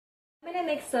I'm going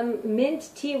to make some mint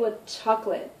tea with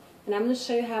chocolate, and I'm going to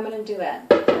show you how I'm going to do that.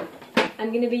 I'm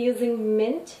going to be using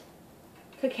mint,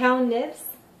 cacao nibs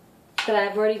that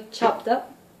I've already chopped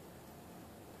up,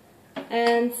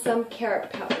 and some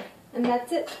carob powder. And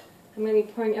that's it. I'm going to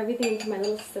be pouring everything into my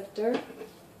little sifter.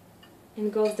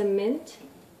 And goes the mint,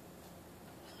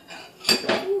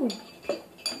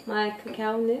 my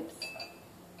cacao nibs,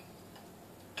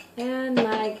 and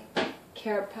my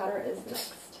carob powder is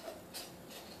next.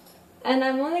 And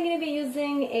I'm only going to be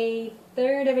using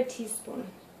 1/3 of a teaspoon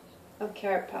of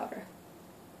carob powder.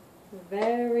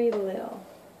 Very little.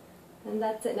 And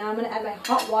that's it. Now I'm going to add my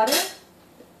hot water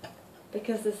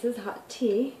because this is hot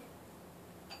tea.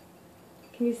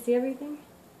 Can you see everything?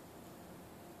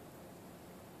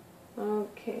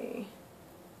 Okay.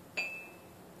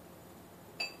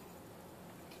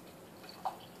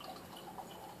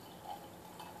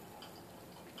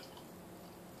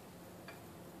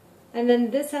 And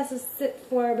then this has to sit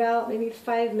for about maybe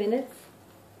 5 minutes,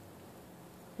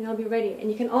 and it'll be ready. And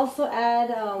you can also add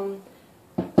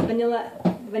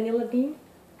vanilla bean,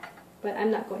 but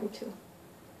I'm not going to.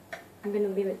 I'm going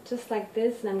to leave it just like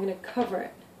this, and I'm going to cover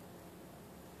it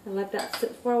and let that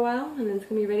sit for a while, and then it's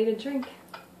going to be ready to drink.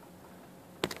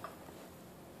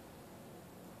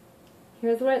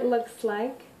 Here's what it looks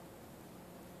like.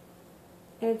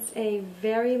 It's a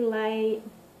very light,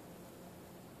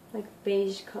 like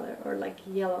beige color, or like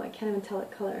yellow. I can't even tell what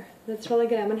color. That's really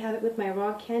good. I'm going to have it with my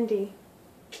raw candy.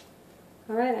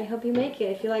 Alright, I hope you make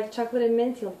it. If you like chocolate and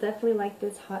mint, you'll definitely like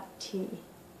this hot tea.